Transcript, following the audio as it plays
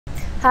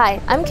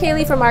Hi, I'm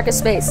Kaylee from ARCA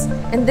Space,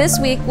 and this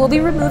week we'll be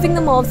removing the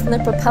mold from the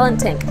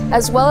propellant tank,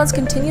 as well as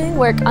continuing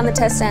work on the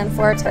test stand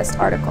for our test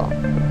article.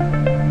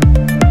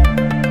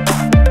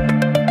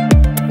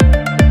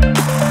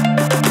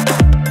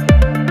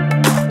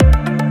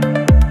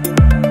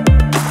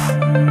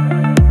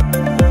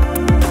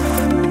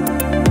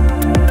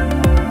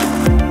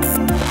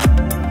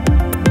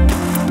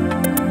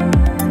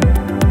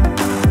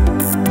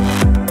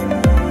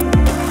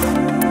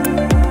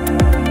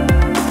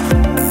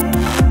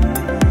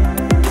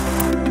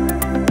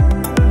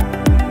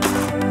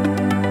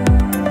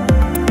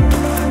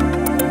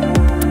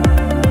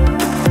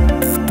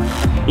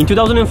 In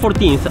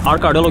 2014,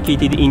 ARCA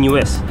relocated in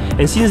US,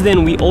 and since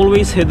then we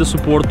always had the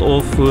support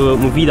of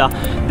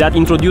MVEDA that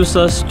introduced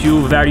us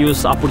to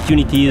various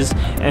opportunities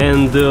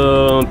and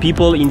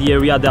people in the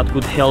area that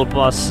could help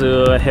us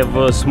have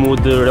a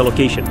smooth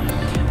relocation.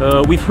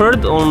 We've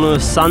heard on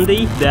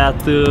Sunday that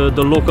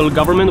the local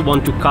government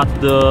want to cut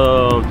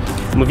the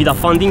MVEDA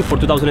funding for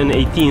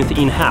 2018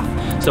 in half.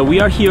 So we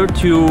are here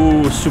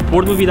to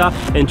support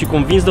MVEDA and to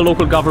convince the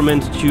local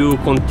government to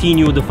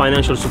continue the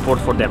financial support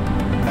for them.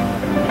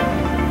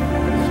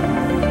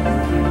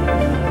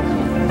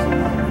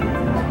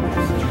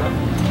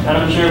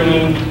 Madam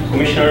Chairman,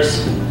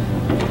 Commissioners,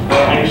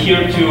 I'm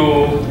here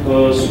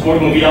to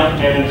support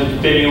MVEDA and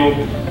to tell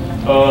you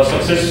a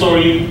success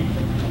story.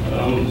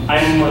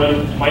 My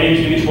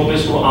name is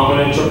Dumitru. I'm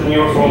an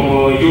entrepreneur from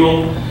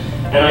Europe,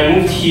 and I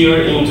moved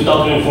here in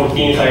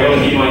 2014. I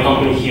already did my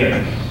company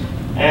here.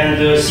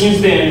 And since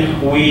then,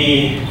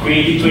 we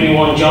created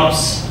 21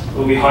 jobs,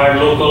 we hired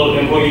local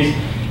employees,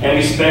 and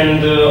we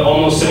spent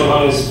almost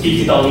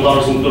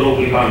 $750,000 into the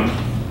local economy.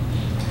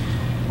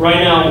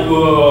 Right now,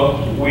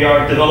 we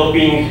are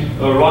developing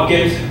a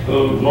rocket,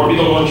 an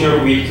orbital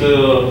launcher with,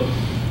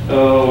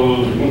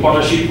 in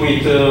partnership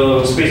with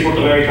Spaceport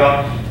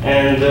America,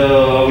 and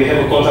we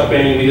have a contract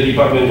pending with the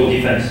Department of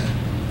Defense.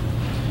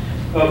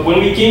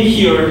 When we came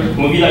here,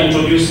 MVEDA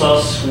introduced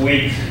us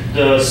with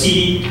the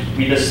city,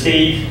 with the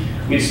state,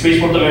 with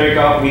Spaceport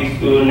America,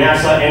 with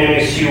NASA,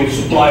 NMSU,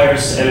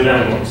 suppliers, and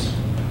landlords.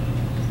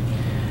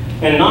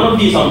 And none of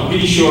these, I'm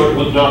pretty sure,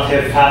 would not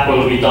have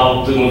happened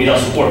without the MVEDA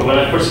support. When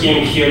I first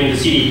came here in the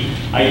city,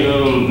 I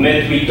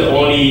met with the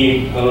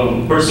only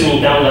person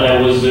in town that I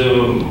was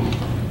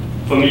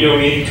familiar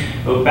with,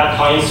 Pat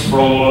Hines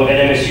from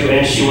NMSU,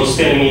 and she was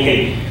telling me,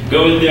 hey,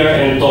 go there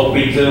and talk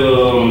with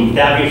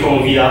Davin from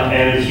MVEDA,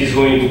 and he's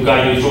going to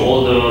guide you through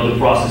all the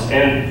process.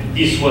 And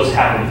this was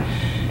happening.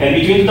 And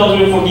between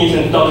 2014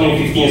 and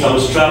 2015, I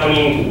was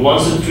traveling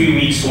once in 3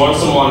 weeks,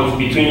 once a month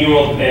between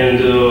Europe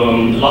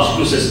and Las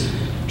Cruces,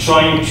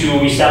 trying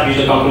to establish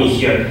the company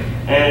here.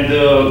 And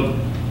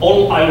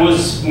I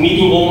was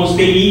meeting almost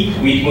daily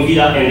with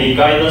MVEDA, and they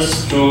guide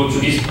us through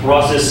this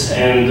process,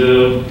 and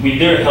with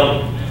their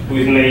help,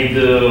 we've made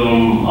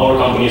our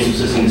company a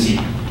success in the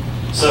city.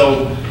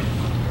 So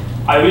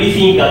I really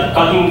think that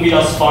cutting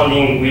MVEDA's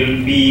funding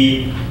will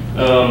be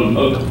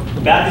a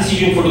bad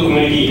decision for the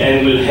community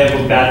and will have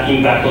a bad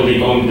impact on the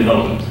economic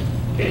development.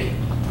 Okay.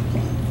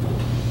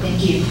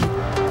 Thank you.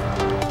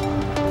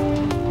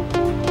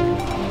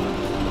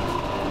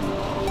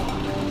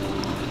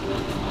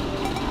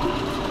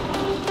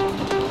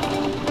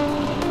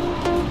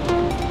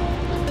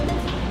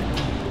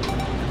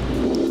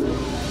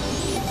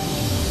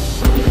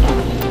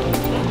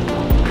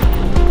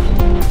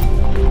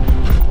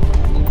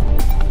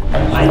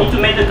 I need to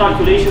make the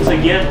calculations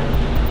again,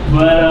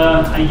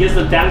 but I guess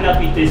the tank that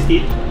we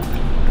tested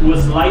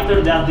was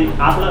lighter than the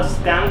Atlas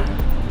tank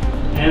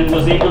and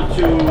was able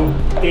to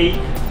take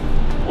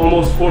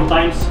almost 4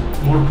 times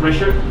more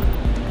pressure.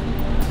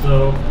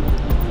 So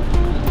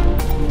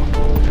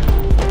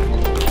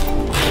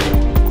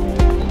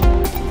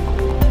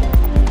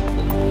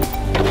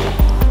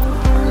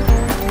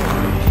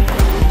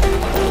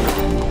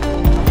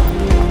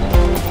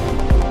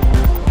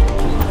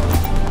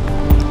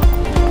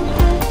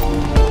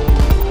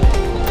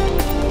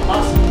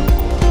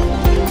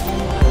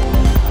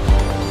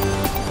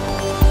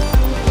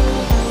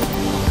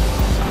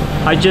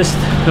I just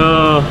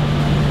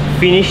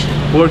finished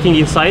working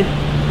inside.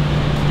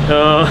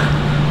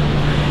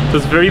 It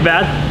was very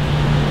bad.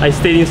 I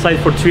stayed inside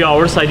for 3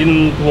 hours. I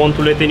didn't want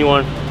to let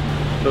anyone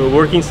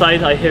work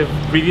inside. I have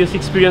previous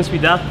experience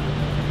with that.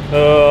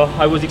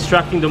 I was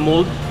extracting the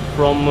mold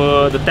from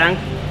the tank,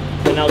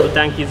 and now the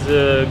tank is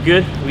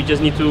good. We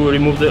just need to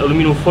remove the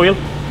aluminum foil.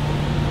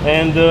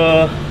 And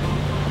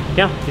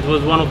yeah, it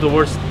was one of the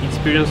worst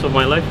experiences of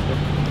my life.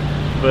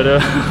 But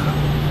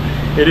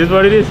it is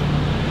what it is.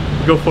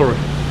 Go forward.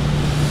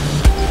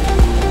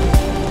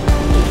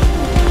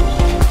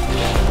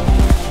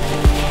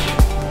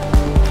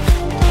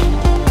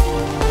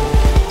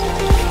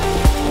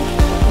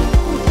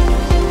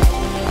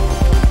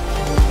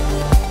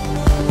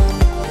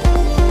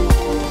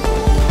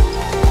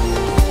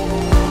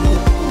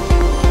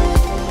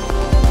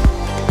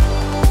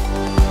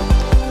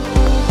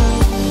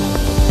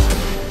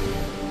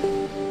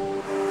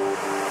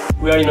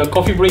 We are in a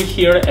coffee break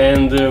here,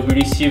 and we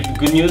received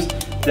good news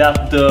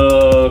that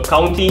the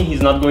county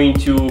is not going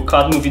to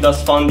cut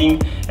MVEDA's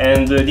funding,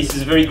 and this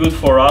is very good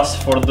for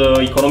us, for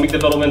the economic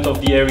development of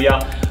the area.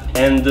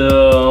 And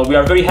we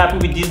are very happy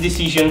with this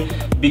decision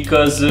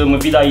because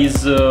MVEDA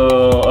is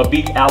a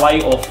big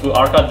ally of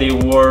ARCA. They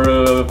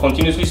were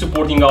continuously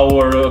supporting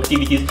our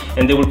activities,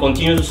 and they will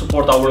continue to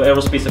support our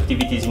aerospace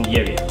activities in the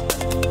area.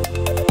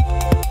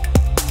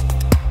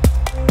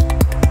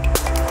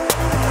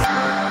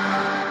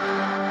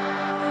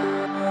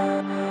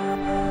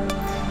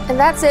 And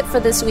that's it for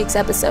this week's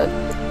episode.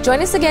 Join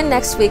us again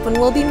next week when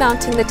we'll be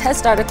mounting the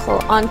test article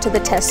onto the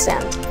test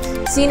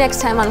stand. See you next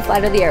time on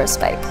Flight of the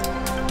Aerospike.